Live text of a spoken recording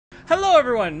Hello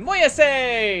everyone,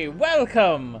 Moyase!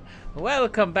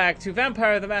 Welcome back to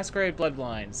Vampire the Masquerade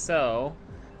Bloodlines. So,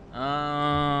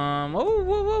 what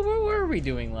were we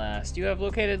doing last? You have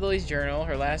located Lily's journal.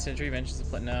 Her last entry mentions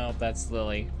the no, that's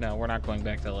Lily. No, we're not going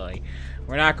back to Lily.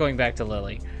 We're not going back to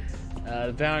Lily.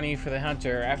 The bounty for the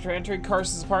hunter. After entering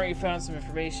Carson's apartment, you found some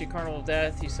information. Carnival of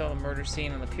Death. You saw the murder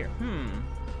scene on the pier.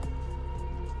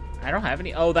 I don't have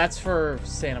any. Oh, that's for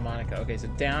Santa Monica. Okay, so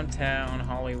downtown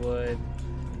Hollywood.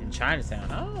 Chinatown.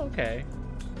 Oh, okay.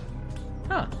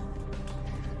 Huh.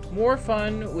 More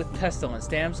fun with pestilence.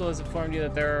 Damsel has informed you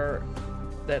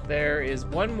that there is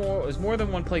more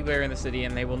than one plague bearer in the city,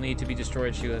 and they will need to be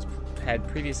destroyed. She had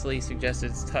previously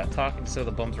suggested talking to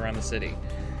the bums around the city.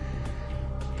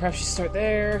 Perhaps you start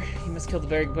there. You must kill the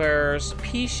plague bearers.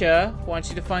 Pisha wants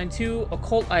you to find 2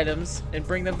 occult items and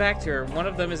bring them back to her. One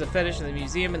of them is a fetish in the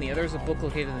museum, and the other is a book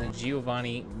located in the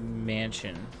Giovanni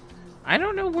mansion. I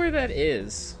don't know where that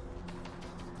is.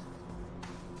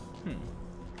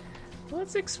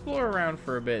 Let's explore around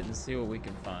for a bit and see what we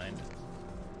can find.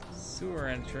 Sewer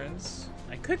entrance.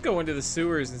 I could go into the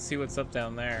sewers and see what's up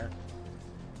down there.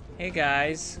 Hey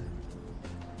guys.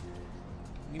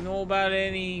 You know about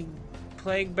any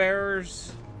plague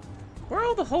bearers? Where are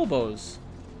all the hobos?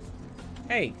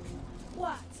 Hey.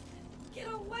 What?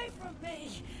 Get away from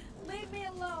me! Leave me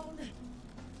alone!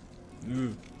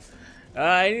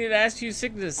 I need to ask you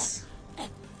sickness.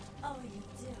 Oh, you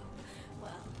do? Well,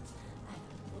 I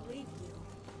don't believe you.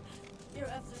 You're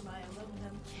after my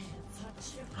aluminum cans,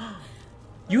 aren't you?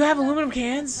 You have aluminum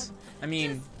cans? I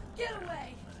mean... Just get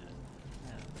away!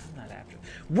 No, I'm not after...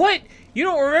 What? You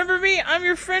don't remember me? I'm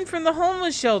your friend from the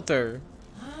homeless shelter.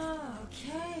 Oh,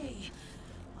 okay.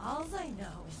 All I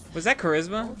know is... Was that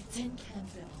charisma? Old Tin Can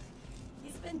Bill.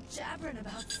 He's been jabbering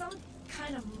about some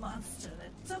kind of monster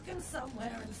that took him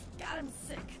somewhere and got him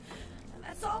sick. And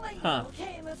that's all I know,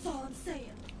 okay? And that's all I'm saying.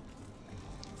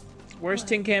 Where's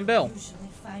Tin Can Bill? I usually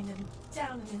find him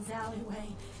down in his alleyway,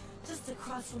 just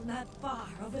across from that bar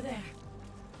over there.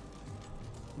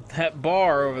 That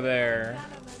bar over there.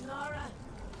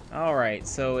 Alright,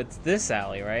 so it's this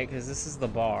alley, right? Because this is the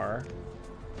bar.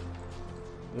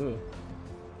 Ooh.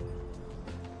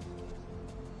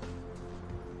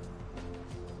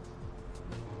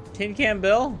 Tin Can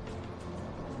Bill?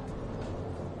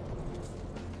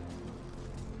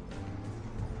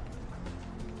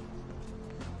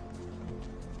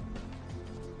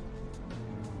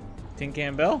 Tin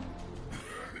Can Bill?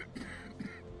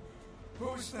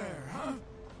 Who's there, huh?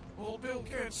 Old Bill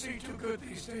can't see too good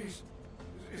these days.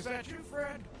 Is that you,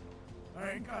 Fred?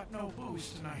 I ain't got no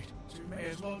booze tonight, so you may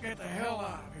as well get the hell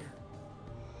out of here.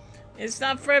 It's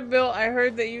not Fred, Bill. I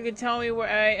heard that you could tell me where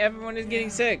everyone is getting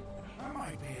sick. I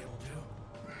might be able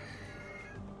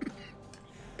to.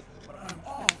 But I'm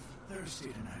awful thirsty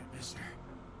tonight, mister.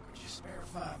 Could you spare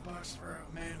 $5 for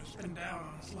a man who's been down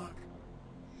on his luck?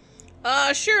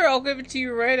 Sure, I'll give it to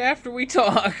you right after we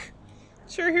talk.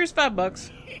 Sure, here's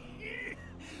 $5. Thank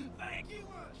you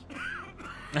much.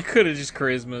 I could have just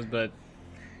charismas, but...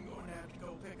 I'm going to have to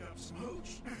go pick up some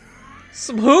hooch.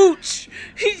 Some hooch?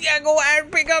 He's gotta go out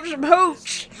and pick up some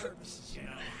hooch! Purposes, you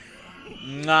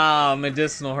know. Nah,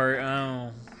 medicinal hurt.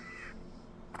 Oh.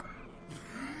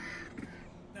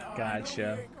 Now, Gotcha. I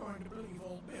know you ain't going to believe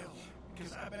old Bill,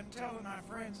 because I've been telling my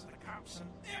friends, the cops, and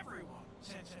everyone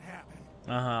since it happened.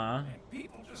 Uh-huh. And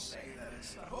people just say that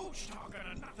it's the hooch talking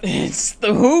and nothing. It's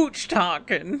the hooch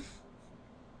talking.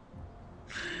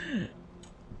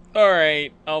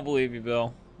 Alright, I'll believe you,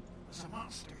 Bill. It's a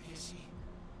monster, you see.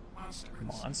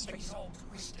 Monster? He's all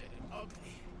twisted and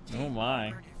ugly. Oh my.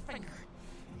 Your finger.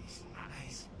 His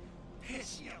eyes,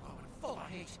 piss yellow and full of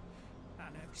hate.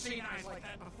 I've never seen eyes like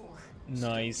that before.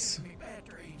 Nice. Still gives me bad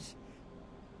dreams.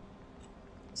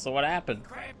 So what happened?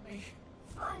 Grabbed me,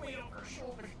 threw me over his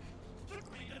shoulder,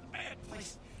 took me to the bad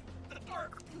place, the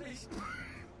dark place.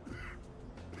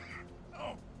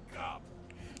 Oh God,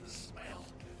 the smell,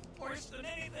 worse than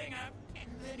anything I've. And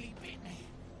then he bit me,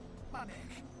 my neck.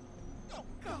 Oh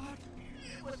God,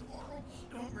 it was horrible.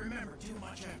 Don't remember too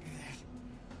much after that.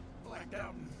 Blacked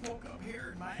out and woke up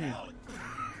here in my alley.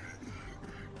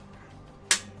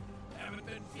 Haven't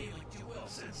been feeling too well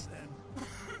since then.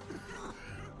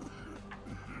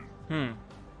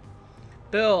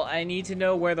 Bill, I need to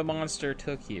know where the monster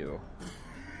took you.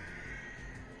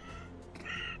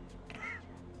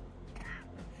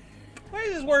 Why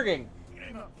is this working?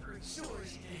 Came up through the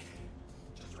sewers,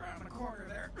 just around the corner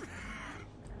there.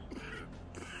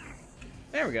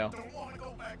 There we go. Don't want to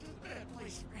go back to the bad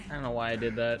place. I don't know why I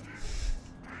did that.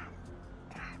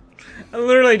 I'm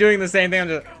literally doing the same thing. I'm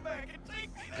just... Come back and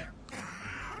take me there.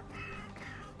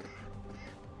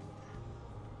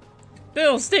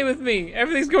 Bill, stay with me.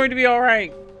 Everything's going to be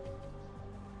alright.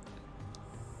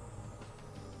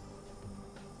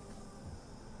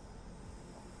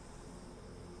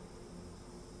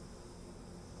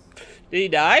 Did he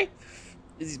die?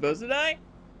 Is he supposed to die?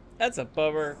 That's a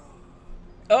bummer.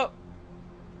 Oh!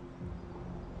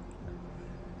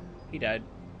 He died.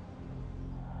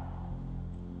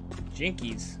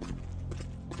 Jinkies.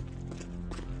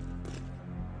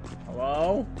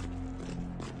 Hello?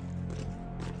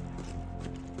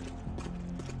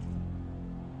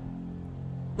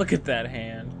 Look at that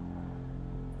hand.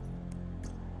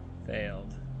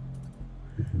 Failed.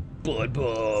 Blood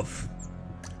buff.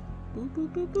 Boop, boop,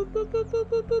 boop, boop, boop, boop,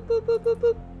 boop, boop, boop, boop, boop,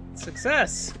 boop.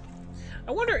 Success.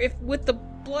 I wonder if with the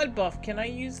blood buff, can I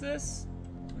use this?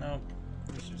 No.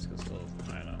 Let's just go slow.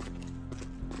 I don't know.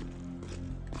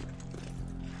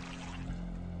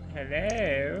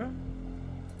 Hello?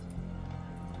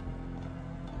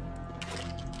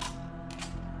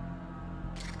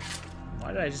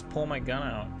 Why did I just pull my gun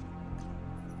out?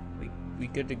 We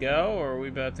good to go, or are we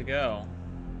about to go?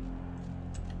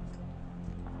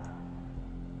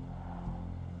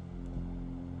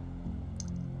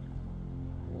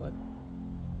 What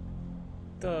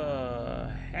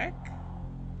the heck?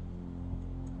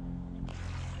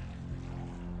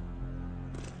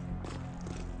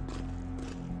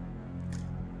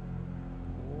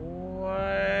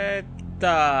 What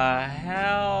the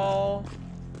hell?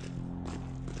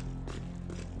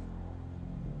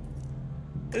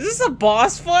 Is this a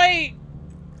boss fight?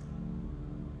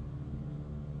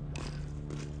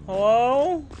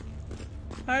 Hello?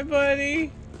 Hi,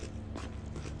 buddy.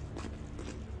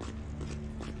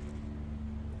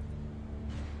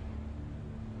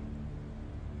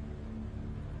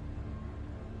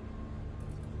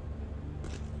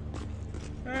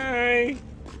 Hey.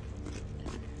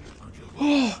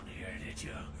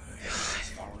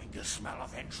 Following the smell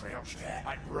of entrails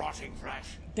and rotting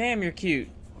flesh. Damn, you're cute.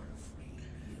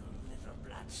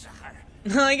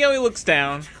 I like how he looks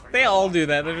down. They all do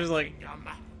that. They're just like,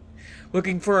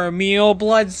 looking for a meal,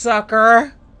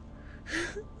 bloodsucker.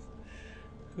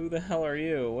 Who the hell are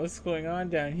you? What's going on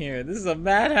down here? This is a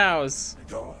madhouse.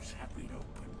 The doors have been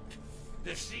opened,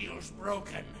 the seals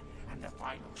broken, and the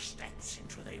final steps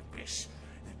into the abyss.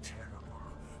 The terrible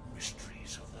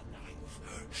mysteries of the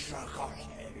ninth circle.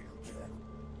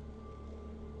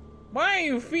 Why are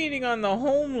you feeding on the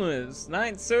homeless?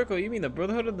 Ninth Circle? You mean the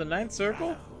Brotherhood of the Ninth Circle?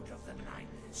 Brotherhood of the Ninth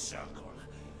Circle.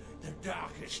 The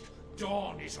darkest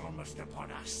dawn is almost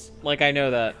upon us. Like I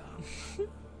know that.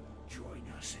 Join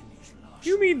us in these lost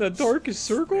You mean the woods, darkest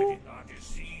circle? spreading our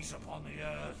disease upon the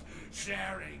earth,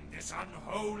 sharing this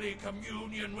unholy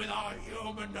communion with our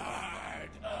human herd.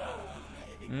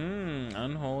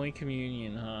 Unholy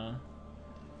communion, huh?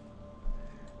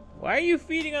 Why are you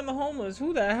feeding on the homeless?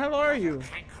 Who the hell are you?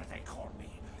 Canker, they call me.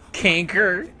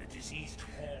 Canker? In the diseased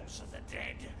halls of the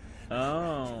dead.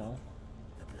 Oh.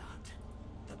 The blood,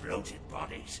 the bloated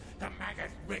bodies, the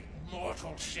maggot-riddled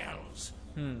mortal shells.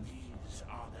 These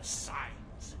are the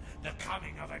signs, the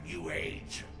coming of a new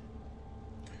age.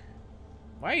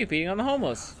 Why are you feeding on the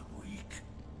homeless? Weak,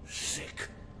 sick,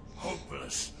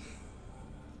 hopeless.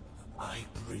 I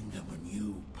bring them a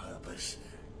new purpose.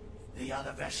 The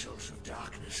other vessels of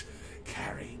darkness,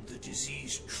 carrying the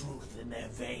diseased truth in their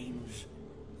veins.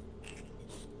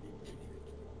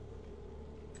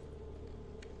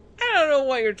 I don't know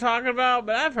what you're talking about,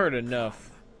 but I've heard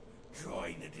enough.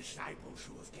 Join the disciples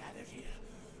who have gathered here,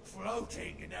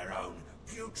 floating in their own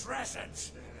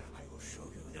putrescence. I will show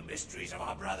you the mysteries of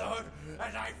our brotherhood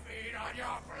as I feed on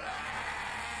your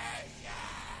flesh.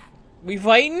 We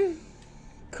fighting?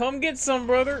 Come get some,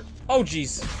 brother. Oh,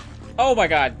 jeez. Oh, my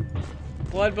God.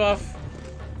 Blood buff.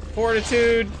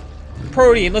 Fortitude.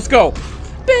 Protein. Let's go.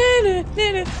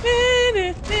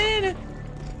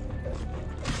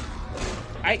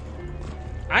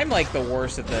 I'm like the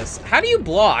worst at this. How do you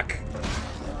block?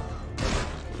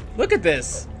 Look at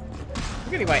this.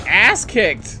 I'm getting my ass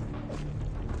kicked.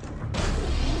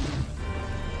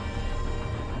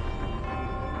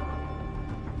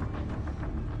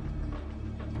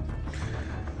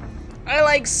 I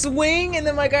like swing, and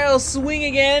then my guy will swing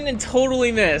again and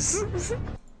totally miss.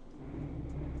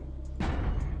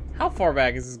 How far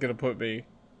back is this gonna put me?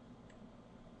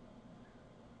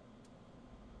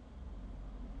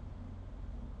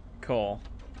 Cool.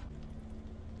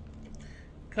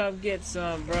 Come get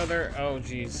some, brother. Oh,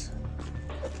 jeez.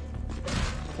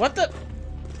 What the?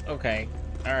 Okay.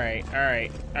 Alright,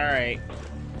 alright, alright.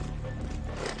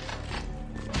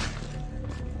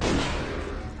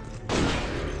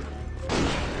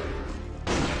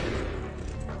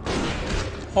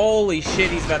 Holy shit,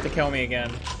 he's about to kill me again.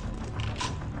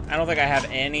 I don't think I have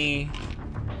any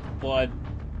blood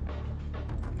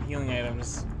healing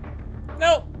items.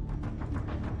 Nope.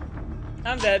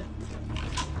 I'm dead.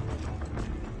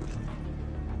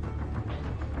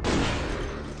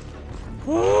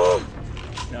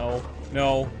 No,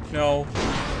 no, no,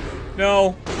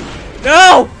 no,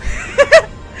 no!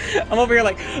 I'm over here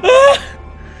like, ah!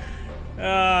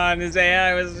 And his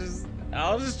AI was just,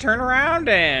 I'll just turn around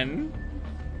and.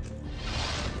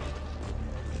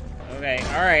 Okay,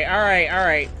 alright, alright,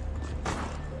 alright.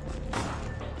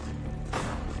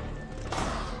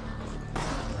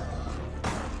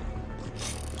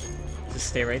 Just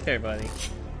stay right there, buddy.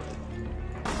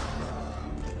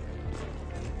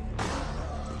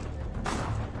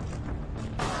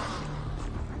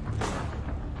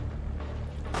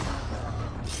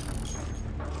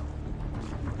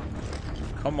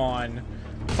 Come on.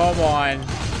 Come on.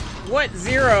 What?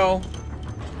 0?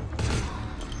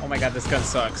 Oh my god, this gun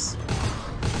sucks.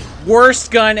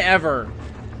 Worst gun ever.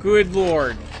 Good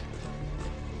lord.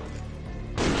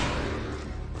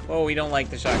 Oh, we don't like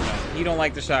the shotgun. He don't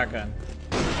like the shotgun.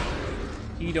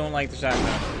 He don't like the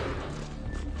shotgun.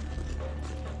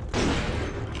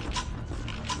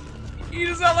 He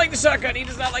does not like the shotgun. He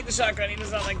does not like the shotgun. He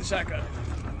does not like the shotgun.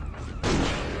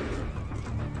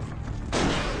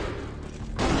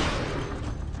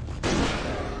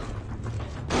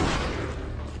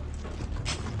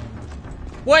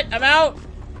 What? I'm out?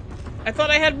 I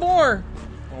thought I had more.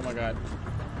 Oh my god.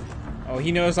 Oh,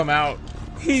 he knows I'm out.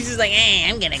 He's just like, hey,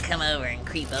 I'm gonna come over and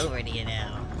creep over to you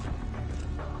now.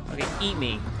 Okay, eat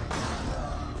me.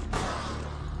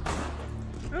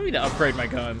 I need to upgrade my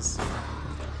guns.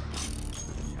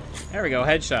 There we go,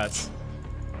 headshots.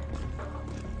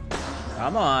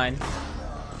 Come on.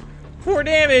 4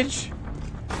 damage.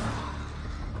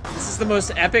 This is the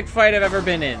most epic fight I've ever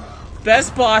been in.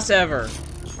 Best boss ever.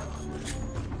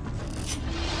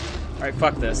 Alright,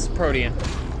 fuck this. Protean.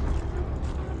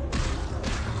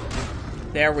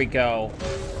 There we go.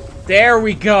 There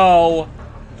we go!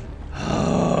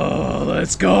 Oh,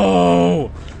 let's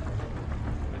go!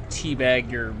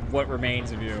 Teabag your what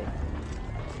remains of you.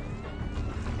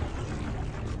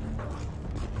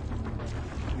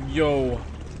 Yo.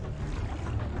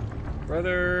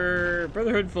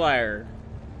 Brotherhood Flyer.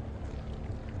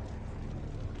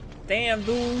 Damn,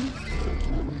 dude.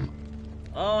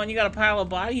 Oh, and you got a pile of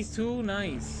bodies too?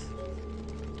 Nice.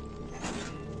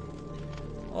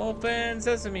 Open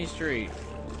Sesame Street.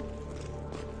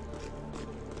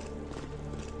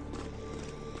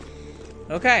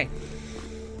 Okay.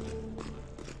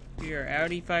 We are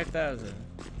Audi 5000.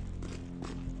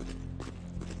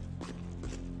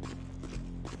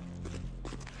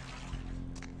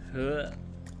 Huh.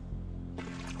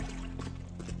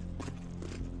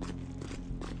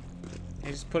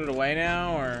 You just put it away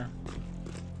now, or?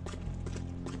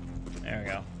 There we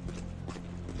go.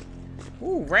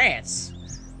 Ooh, rats.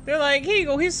 They're like, here you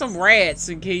go, here's some rats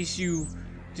in case you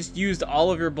just used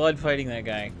all of your blood fighting that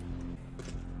guy.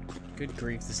 Good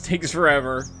grief, this takes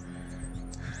forever.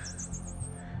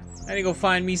 I need to go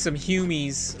find me some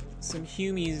humies. Some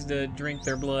humies to drink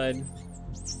their blood.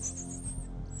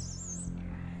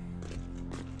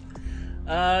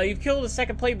 You've killed a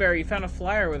second plate bearer. You found a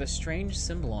flyer with a strange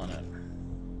symbol on it.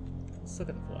 Let's look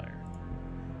at the flyer.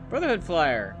 Brotherhood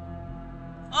flyer.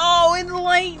 Oh,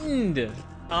 enlightened!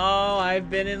 Oh, I've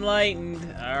been enlightened.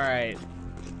 Alright.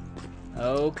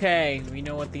 Okay, we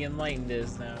know what the enlightened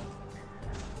is now.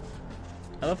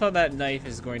 I love how that knife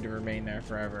is going to remain there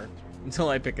forever. Until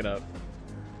I pick it up.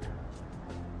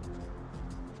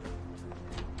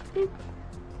 Boop.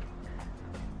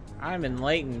 I'm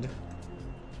enlightened.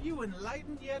 You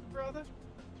enlightened yet, brother?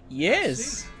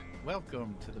 Yes!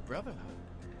 Welcome to the Brotherhood.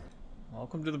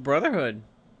 Welcome to the Brotherhood.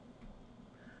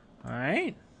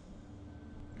 Alright.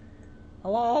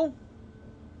 Hello?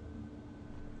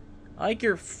 I like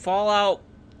your Fallout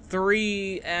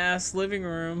 3 ass living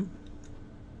room.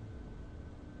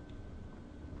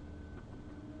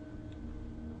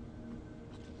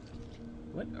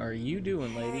 What are you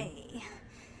doing, lady?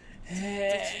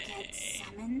 Hey. Did you get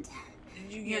summoned?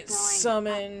 Did you get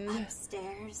summoned?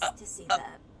 Upstairs to see the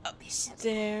bishop.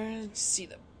 Upstairs to see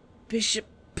the bishop.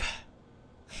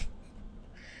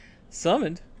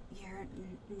 Summoned? You're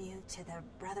new to the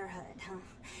Brotherhood, huh?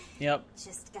 Yep.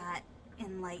 Just got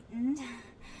enlightened.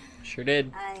 Sure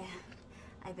did.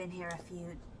 I've been here a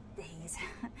few days.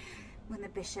 When the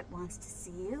bishop wants to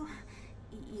see you,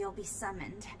 you'll be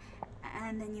summoned,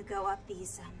 and then you go up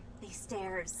these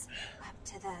stairs up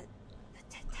to the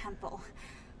temple.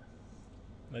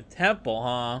 The temple,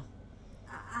 huh?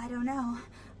 I don't know.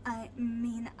 I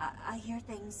mean, I hear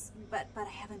things, but I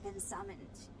haven't been summoned.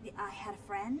 I had a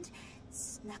friend.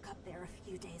 snuck up there a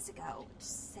few days ago.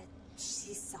 Said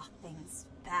she saw things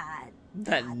bad.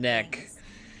 That bad neck. things.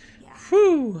 Yeah.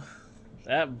 Whew.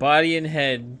 That body and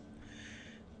head.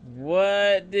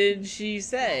 What did she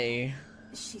say?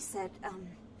 She said,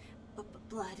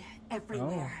 blood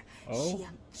everywhere. Oh. She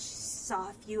saw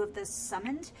a few of the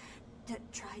summoned,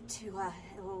 tried to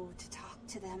talk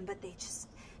to them, but they just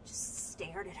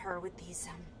stared at her with these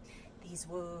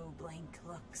whoa blank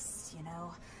looks, you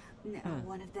know.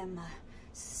 One of them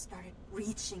started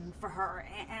reaching for her,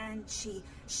 and she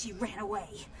ran away.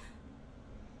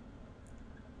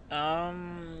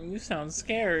 You sound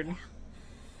scared. Yeah.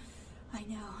 I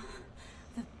know.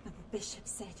 The bishop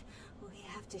said we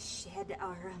have to shed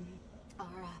our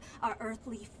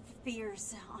earthly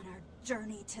fears on our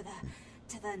journey to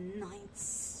the ninth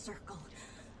circle.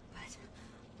 But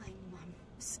I'm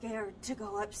scared to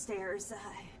go upstairs.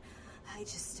 I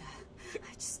just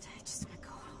want to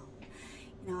go home.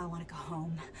 You know, I want to go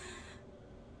home.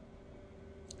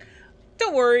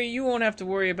 Don't worry, you won't have to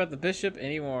worry about the bishop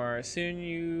anymore. Soon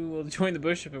you will join the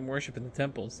bishop and worship in the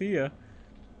temple. See ya.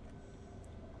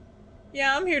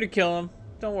 Yeah, I'm here to kill him.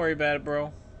 Don't worry about it,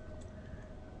 bro.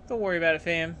 Don't worry about it,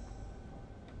 fam.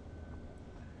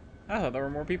 I thought there were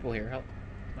more people here. Help.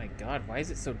 My god, why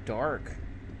is it so dark?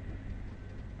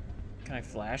 Can I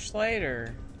flashlight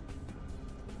or...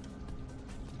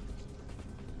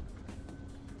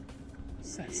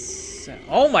 What's that sound?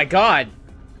 Oh my god!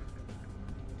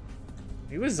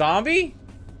 Are you a zombie?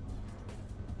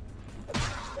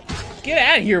 Get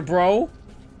out of here, bro!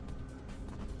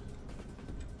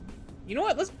 You know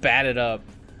what? Let's bat it up.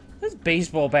 Let's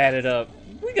baseball bat it up.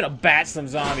 We're gonna bat some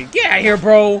zombies. Get out of here,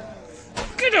 bro!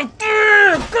 Get up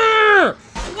there!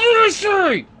 What did I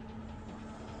say?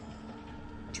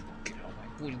 Get out my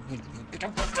booty. Get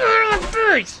up there in the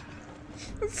face!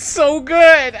 It's so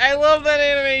good! I love that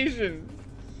animation.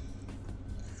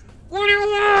 What do you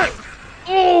want?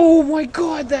 Oh my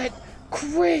god, that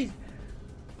crit!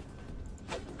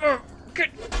 And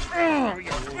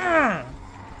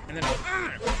then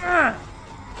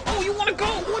oh, you wanna go?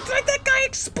 What, did that guy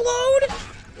explode?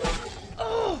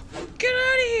 Oh, get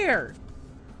out of here!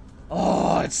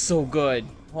 Oh, it's so good.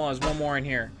 Hold on, there's one more in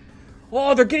here.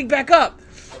 Oh, they're getting back up!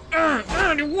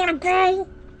 You wanna go?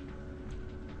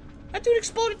 That dude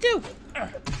exploded too!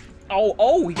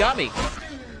 Oh, he got me.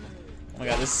 Oh my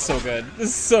god, this is so good. This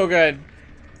is so good.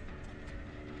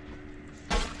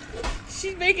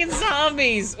 She's making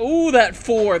zombies. Ooh, that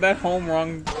home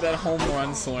run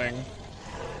swing.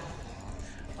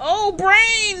 Oh,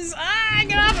 brains! Ah,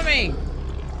 get off of me!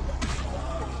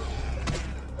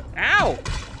 Ow!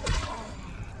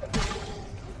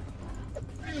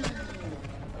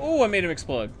 Ooh, I made him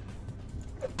explode.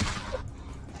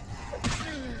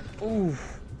 Ooh,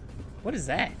 what is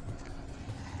that?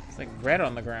 It's like red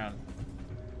on the ground.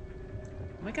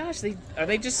 Oh my gosh, are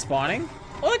they just spawning?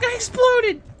 Oh, that guy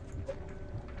exploded!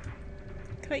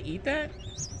 Can I eat that?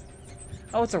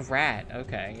 Oh, it's a rat.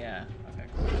 Okay, yeah. Okay,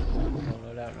 cool.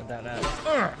 Load out.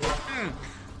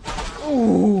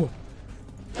 Ooh!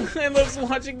 I love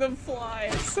watching them fly.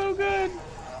 It's so good.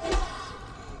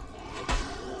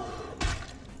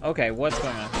 Okay, what's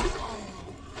going on?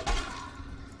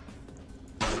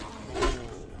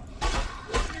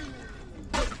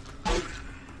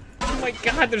 Oh my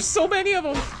god, there's so many of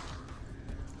them!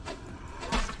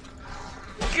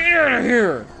 Get out of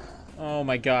here! Oh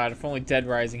my god, if only Dead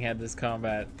Rising had this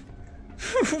combat.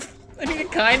 I mean,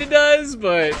 it kinda does,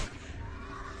 but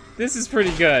this is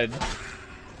pretty good.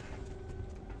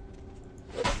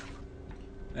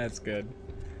 That's good.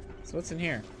 So what's in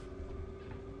here?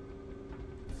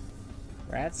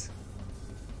 Rats?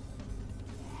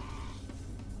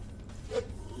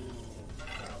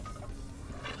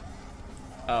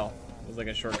 Oh, it was like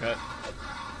a shortcut.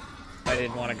 I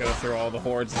didn't want to go through all the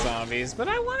hordes of zombies, but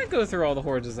I want to go through all the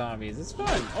hordes of zombies. It's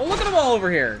fun. Oh, look at them all over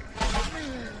here.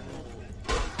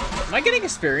 Am I getting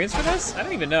experience for this? I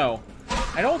don't even know.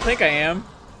 I don't think I am.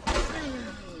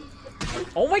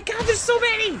 Oh my god, there's so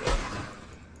many!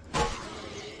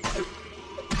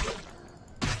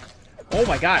 Oh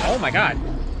my god, oh my god.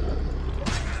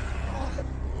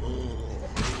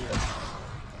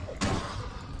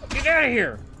 Get out of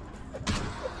here!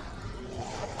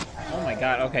 Oh my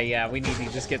god, okay, yeah, we need to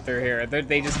just get through here.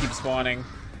 They just keep spawning.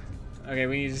 Okay,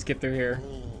 we need to just get through here.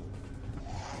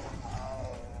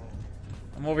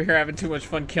 I'm over here having too much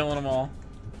fun killing them all.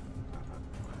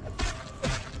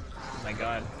 Oh my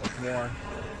god, more.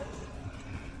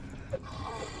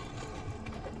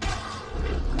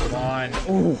 Come on.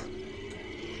 Ooh.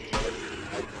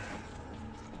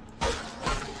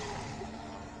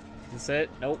 Is this it?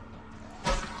 Nope.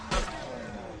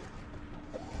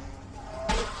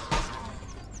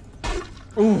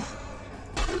 Ooh.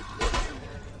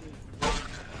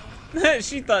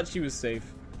 She thought she was safe.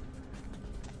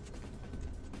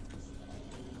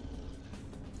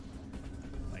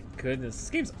 My goodness, this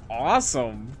game's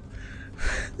awesome.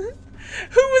 Who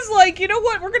was like, you know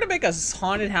what? We're gonna make a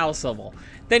haunted house level.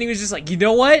 Then he was just like, you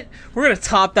know what? We're gonna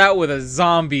top that with a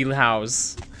zombie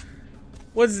house.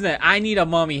 What's that? I need a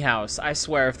mummy house. I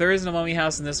swear, if there isn't a mummy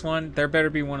house in this one, there better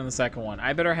be one in the second one.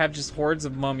 I better have just hordes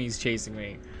of mummies chasing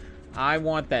me. I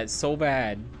want that so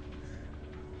bad.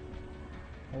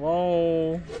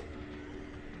 Hello?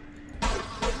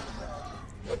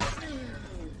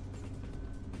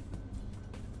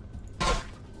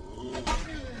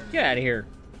 Get out of here.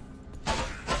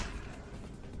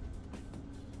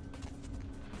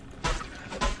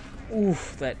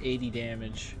 Oof, that 80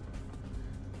 damage.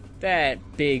 That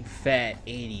big fat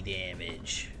 80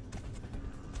 damage.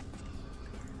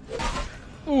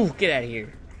 Ooh, get out of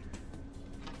here.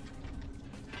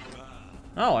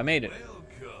 Oh, I made it.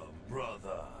 Welcome,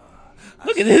 brother.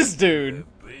 Look at this dude.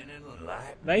 Been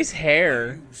enlightened. Nice hair.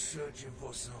 Are you searching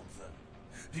for something?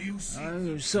 Do you see?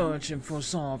 I'm searching for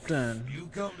something. You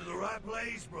come to the right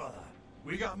place, brother.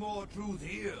 We got more truth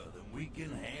here than we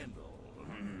can handle.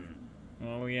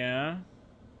 Oh, yeah?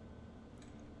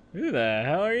 Who the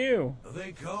hell are you?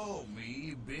 They call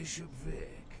me Bishop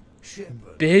Vic.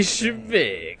 Shepherd. Bishop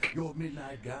Vic. Your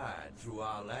midnight guide through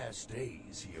our last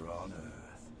days here on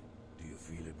Earth. Do you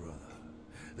feel it, brother?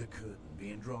 The curtain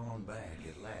being drawn back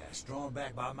at last. Drawn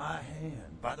back by my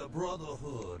hand. By the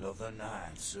brotherhood of the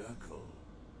Ninth Circle.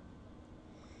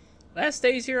 Last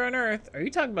days here on Earth. Are you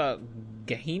talking about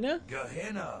Gehenna?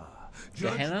 Gehenna.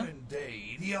 Gehenna? Judgment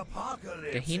Day, the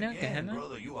apocalypse. Gehenna? Again, Gehenna?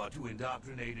 brother, you are too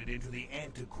indoctrinated into the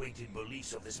antiquated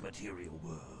beliefs of this material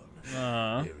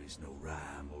world. There is no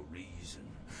rhyme or reason.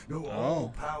 No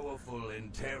all-powerful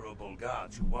and terrible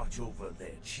gods who watch over their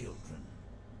children.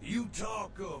 You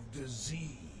talk of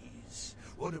disease.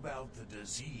 What about the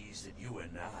disease that you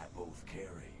and I both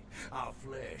carry? Our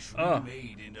flesh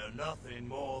remade into nothing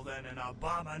more than an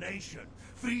abomination,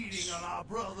 feeding on our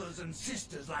brothers and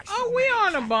sisters like so We many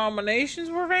aren't cats. abominations,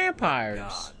 we're vampires.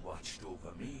 God watched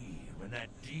over me when that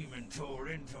demon tore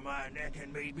into my neck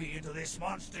and made me into this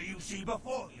monster you see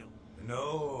before you.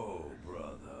 No,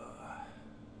 brother.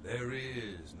 There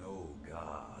is no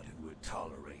God who would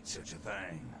tolerate such a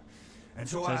thing. And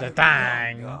so I have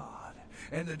become God.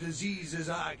 And the diseases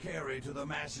I carry to the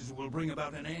masses will bring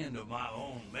about an end of my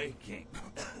own making.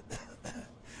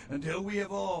 Until we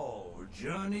have all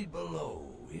journeyed below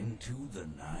into the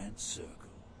Ninth Circle.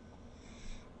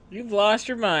 You've lost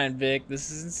your mind, Vic. This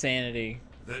is insanity.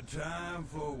 The time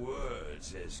for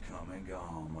words has come and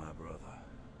gone, my brother.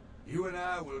 You and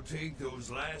I will take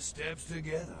those last steps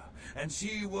together and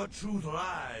see what truth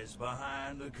lies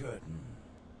behind the curtain.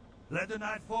 Let the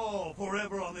night fall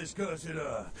forever on this cursed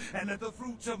earth, and let the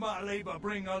fruits of my labor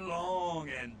bring a long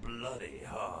and bloody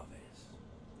harvest.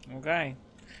 Okay.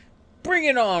 Bring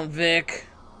it on, Vic.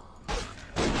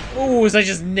 Ooh, as I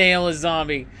just nail a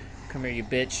zombie. Come here, you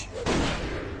bitch.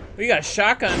 We got a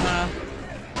shotgun, huh?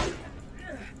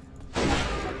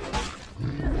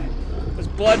 What's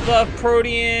blood buff,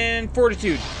 protean,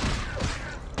 fortitude?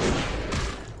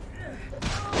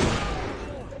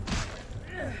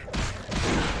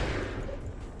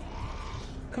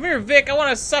 Come here, Vic. I want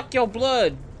to suck your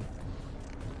blood.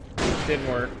 Didn't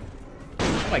work.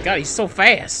 Oh my god, he's so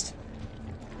fast.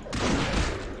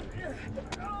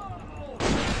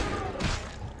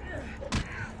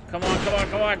 Come on, come on,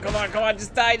 come on, come on, come on.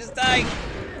 Just die, just die.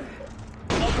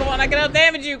 Oh, come on, I can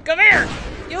out-damage you. Come here,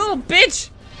 you little bitch.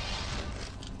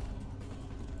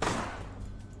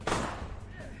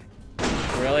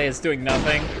 Really? It's doing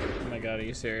nothing? Oh my god, are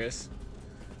you serious?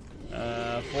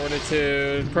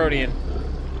 Fortitude, protean.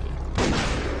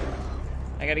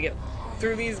 I gotta get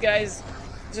through these guys.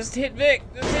 Just hit Vic.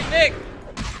 Just hit Vic.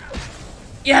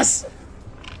 Yes!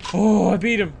 Oh, I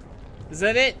beat him. Is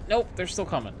that it? Nope, they're still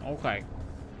coming. Okay.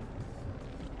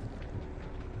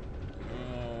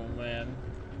 Oh, man.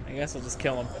 I guess I'll just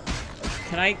kill them.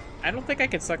 Can I? I don't think I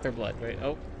can suck their blood, right?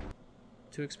 Oh.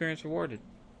 2 experience rewarded.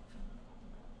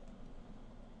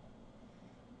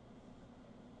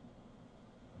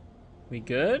 We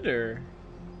good, or?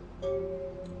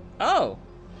 Oh!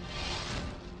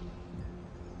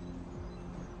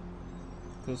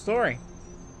 Cool story.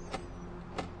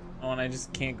 Oh, and I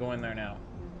just can't go in there now.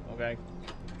 Okay.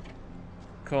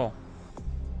 Cool.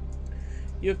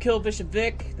 You have killed Bishop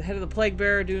Vic, the head of the Plague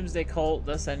Bearer Doomsday cult,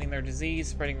 thus ending their disease,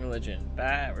 spreading religion.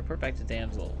 Report back to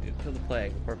Damsel. You have killed the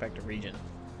plague. Report back to Regent.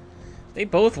 They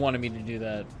both wanted me to do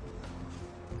that.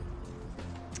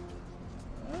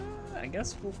 I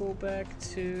guess we'll go back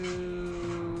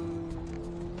to...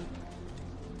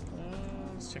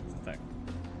 Let's check the thing.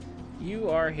 You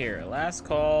are here. Last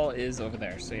call is over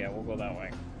there. So yeah, we'll go that way.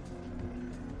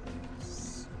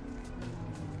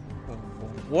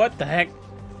 What the heck?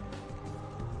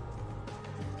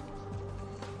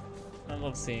 I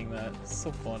love seeing that. It's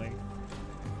so funny.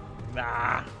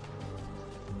 Ah.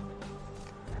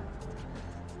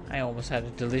 I almost had a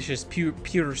delicious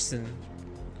Pearson.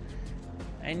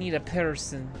 I need a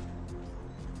Pearson.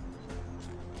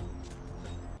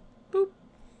 Boop.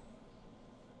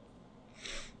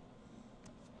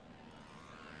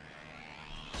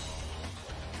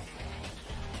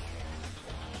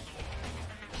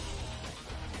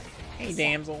 Hey,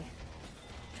 damsel.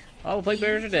 All the plague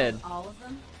bearers are dead. All of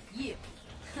them? You.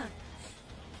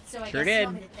 So I Sure guess did. you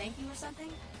want me to thank you or something?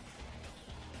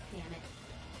 Damn it.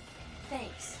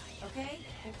 Thanks, okay?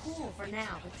 Well, cool for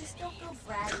now, but just don't go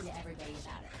bragging to everybody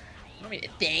about it. Want me to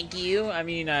thank you? I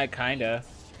mean, kinda.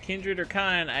 Kindred or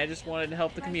kind, I just wanted to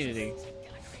help the community.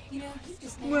 You know, you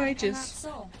just made Righteous. my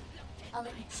soul. I'll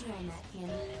let you chew on that,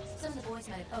 Candy. Some of the boys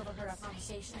might have overheard our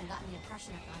conversation and gotten the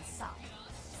impression I've gone soft.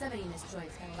 Somebody in this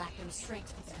joint's gonna lack the restraint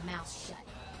to keep their mouth shut.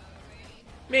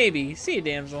 Maybe. See you,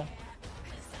 damsel.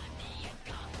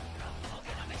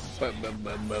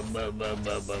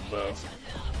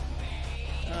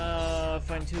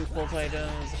 Find 2 cult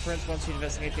items. The prince wants you to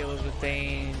investigate the Elizabeth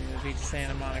Dane. The beach of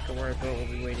Santa Monica, where a boat will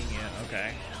be waiting you.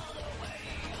 Okay.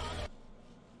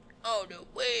 Oh, no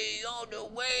way! Oh, no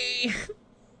way!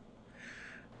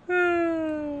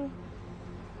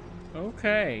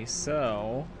 Okay,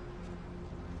 so...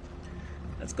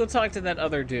 let's go talk to that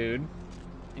other dude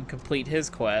and complete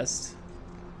his quest.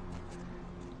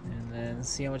 And then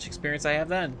see how much experience I have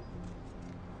then.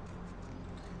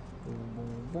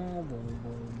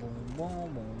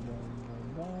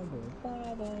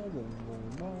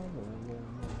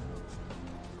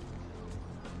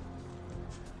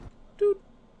 Dude.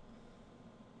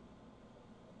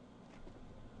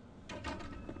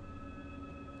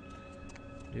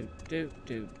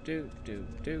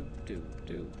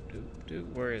 Do.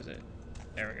 Where is it?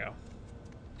 There we go.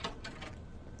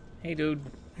 Hey, dude.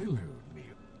 Hello,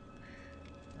 Neil.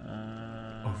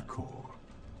 Of course.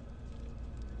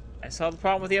 I saw the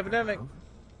problem with the epidemic.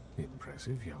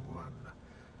 Impressive, young one.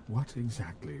 What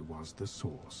exactly was the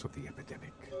source of the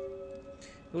epidemic?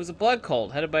 It was a blood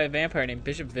cult headed by a vampire named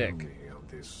Bishop Vic. Tell me of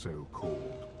this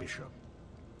so-called bishop.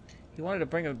 He wanted to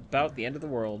bring about the end of the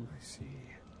world. I see.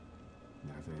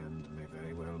 That end may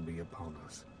very well be upon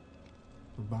us.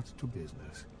 But to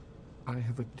business. I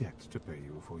have a debt to pay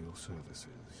you for your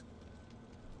services.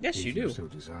 Yes, you do. If you so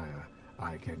desire,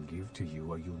 I can give to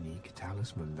you a unique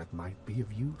talisman that might be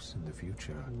of use in the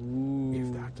future. Ooh.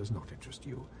 If that does not interest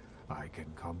you, I can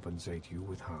compensate you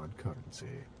with hard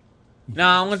currency.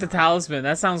 Nah, I want the talisman.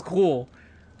 That sounds cool.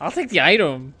 I'll take the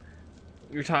item.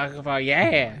 You're talking about,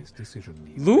 yeah. Wise decision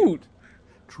needs Loot.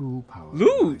 True power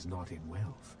Loot. lies not in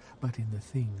wealth, but in the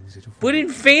things it affords. But in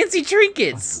fancy I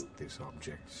trinkets. hope this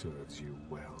object serves you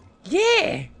well.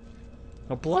 Yeah.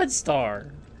 A blood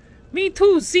star. Me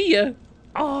too. See ya.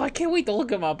 Oh, I can't wait to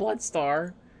look at my blood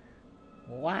star.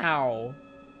 Wow.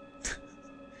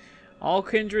 All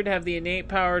kindred have the innate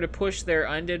power to push their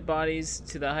undead bodies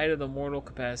to the height of the mortal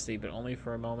capacity, but only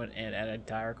for a moment and at a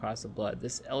dire cost of blood.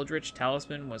 This eldritch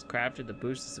talisman was crafted to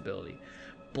boost this ability.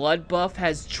 Blood buff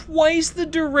has twice the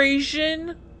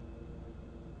duration?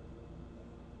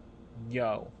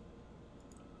 Yo.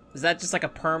 Is that just like a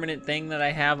permanent thing that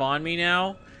I have on me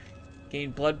now? Gain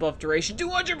blood buff duration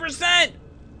 200%!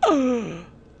 I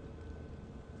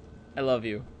love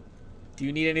you. Do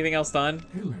you need anything else done?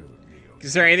 Hello, Neil.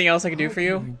 Is there anything else I can do How for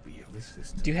you? can I be of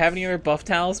assistance? Do you have any other buff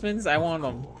talismans? I want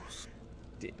them. Of course.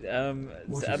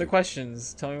 What Other is it?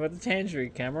 questions. Tell me about the Tangerine,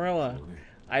 Camarilla.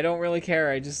 I don't really care.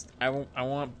 I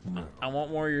want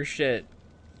more of your shit.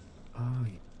 Ah,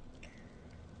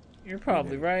 You're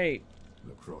probably right.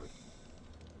 look, Roy.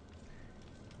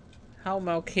 How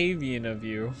Malkavian of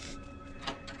you.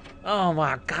 Oh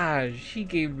my gosh, he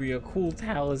gave me a cool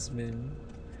talisman.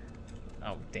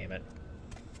 Oh, damn it.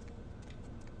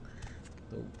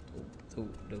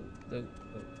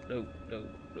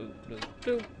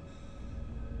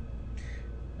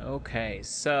 Okay,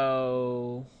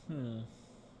 so...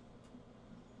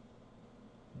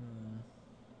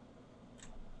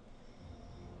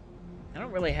 I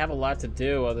don't really have a lot to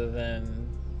do other than...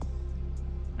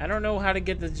 I don't know how to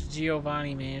get the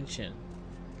Giovanni mansion.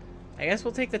 I guess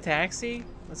we'll take the taxi.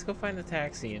 Let's go find the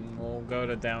taxi and we'll go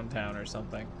to downtown or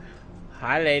something.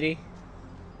 Hi, lady.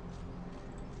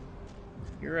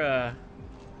 You're,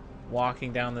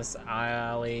 walking down this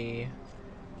alley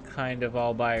kind of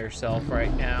all by yourself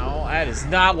right now. That is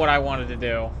not what I wanted to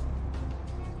do.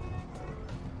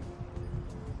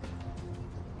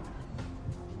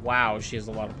 Wow, she has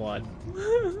a lot of blood.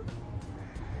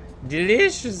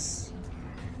 Delicious.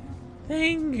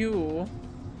 Thank you.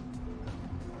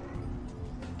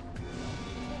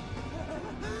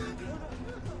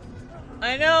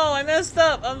 I know, I messed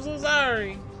up. I'm so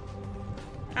sorry.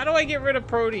 How do I get rid of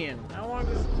Protean? How long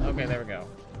does... Okay, there we go.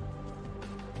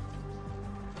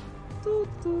 Doot,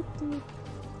 doot, doot.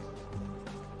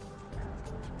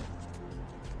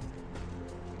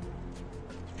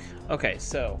 Okay,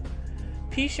 so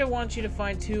Pisha wants you to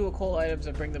find 2 occult items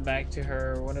and bring them back to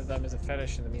her. One of them is a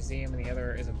fetish in the museum, and the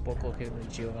other is a book located in the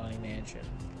Giovanni mansion.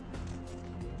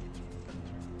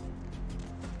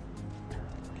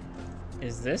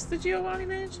 Is this the Giovanni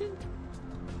mansion?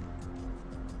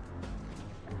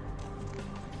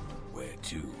 Where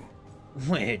to?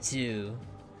 Where to?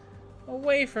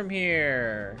 Away from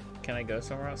here. Can I go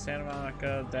somewhere else? Santa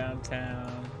Monica,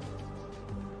 downtown.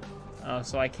 Oh,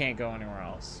 so I can't go anywhere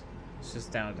else. It's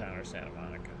just downtown or Santa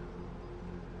Monica.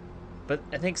 But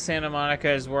I think Santa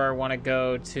Monica is where I want to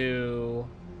go to.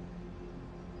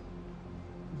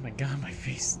 Oh my god, my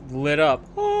face lit up.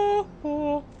 Oh,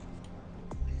 oh.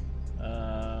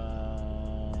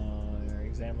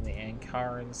 Examine the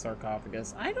Ankaran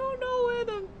sarcophagus. I don't know where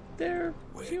their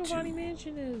Giovanni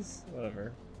mansion is.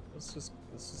 Whatever. Let's just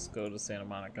go to Santa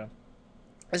Monica.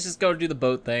 Let's just go do the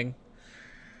boat thing.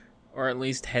 Or at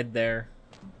least head there.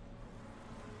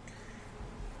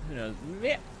 Who knows?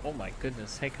 Yeah. Oh my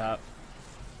goodness. Hey, cop.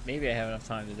 Maybe I have enough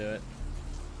time to do it.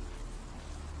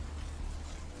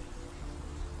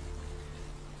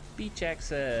 Beach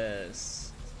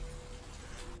access.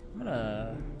 I'm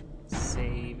gonna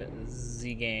save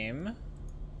the game.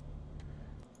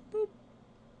 Boop.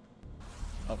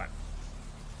 Okay.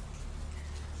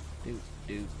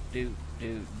 Do.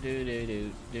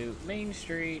 Main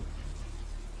Street.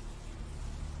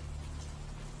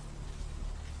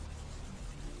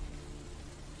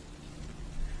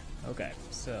 Okay,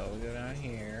 so we go down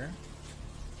here.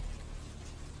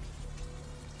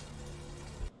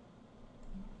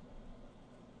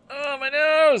 Oh, my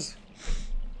nose!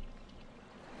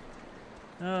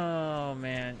 Oh,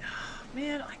 man.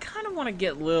 Man, I kind of want to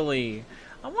get Lily.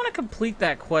 I want to complete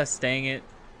that quest, dang it.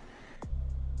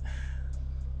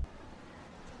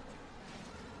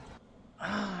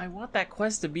 I want that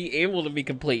quest to be able to be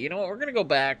complete. You know what? We're going to go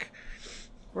back.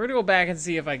 We're gonna go back and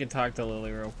see if I can talk to Lily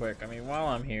real quick. I mean, while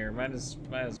I'm here, might as...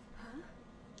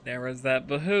 There was that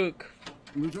Bahook.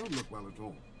 You don't look well at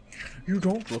all. You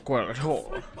don't look well at all.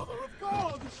 Mother of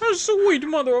God! A sweet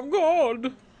mother of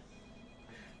God!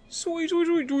 Sweet, sweet,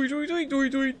 sweet, sweet, sweet, sweet,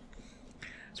 sweet, sweet.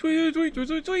 Sweet, sweet, sweet,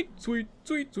 sweet, sweet, sweet,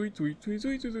 sweet,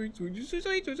 sweet, sweet, sweet, sweet, sweet, sweet, sweet,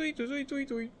 sweet, sweet, sweet, sweet, sweet,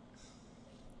 sweet.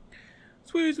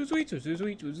 Sweet, sweet, sweet, sweet,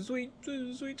 sweet, sweet,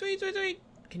 sweet, sweet, sweet, sweet.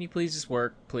 Can you please just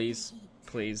work, please?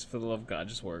 Please, for the love of God,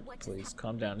 just work. Please,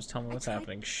 calm down. Just tell me what's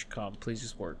happening. Shh, calm. Please,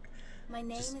 just work. My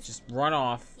name is... Just run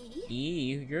off.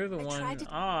 E? You're the one.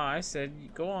 Ah, I said,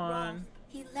 go on.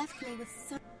 He left me with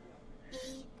some...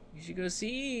 E. You should go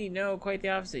see E. No, quite the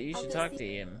opposite. You should talk to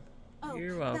him. Oh,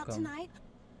 You're about welcome. tonight?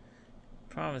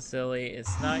 Promise, silly.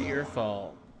 It's not your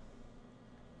fault.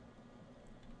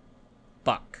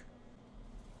 Fuck.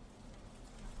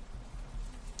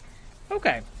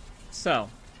 Okay, so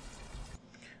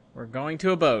we're going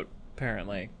to a boat,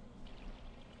 apparently.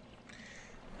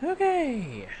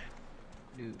 Okay.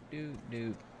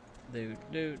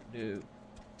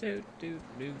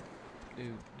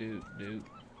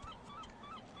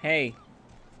 Hey,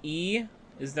 E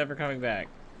is never coming back.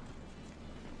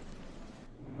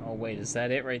 Oh wait, is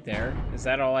that it right there? Is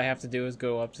that all I have to do is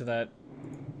go up to that?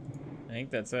 I think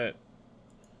that's it.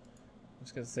 I'm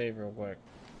just gonna save real quick.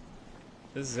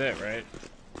 This is it, right?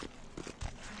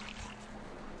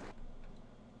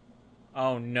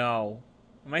 Oh no.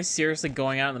 Am I seriously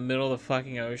going out in the middle of the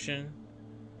fucking ocean?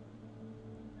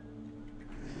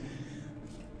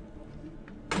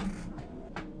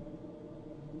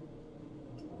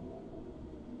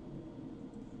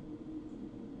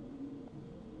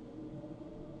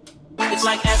 It's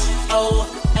like S-O-L-O-S-O